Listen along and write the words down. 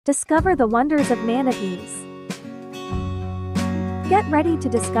Discover the wonders of manatees. Get ready to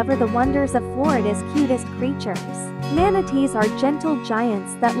discover the wonders of Florida's cutest creatures. Manatees are gentle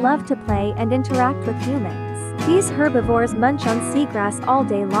giants that love to play and interact with humans. These herbivores munch on seagrass all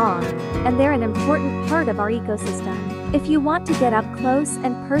day long, and they're an important part of our ecosystem. If you want to get up close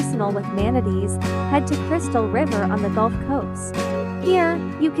and personal with manatees, head to Crystal River on the Gulf Coast. Here,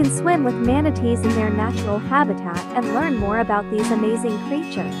 you can swim with manatees in their natural habitat and learn more about these amazing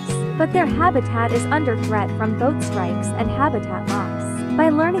creatures. But their habitat is under threat from boat strikes and habitat loss. By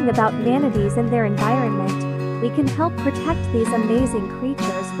learning about manatees and their environment, we can help protect these amazing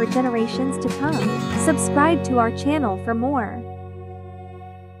creatures for generations to come. Subscribe to our channel for more.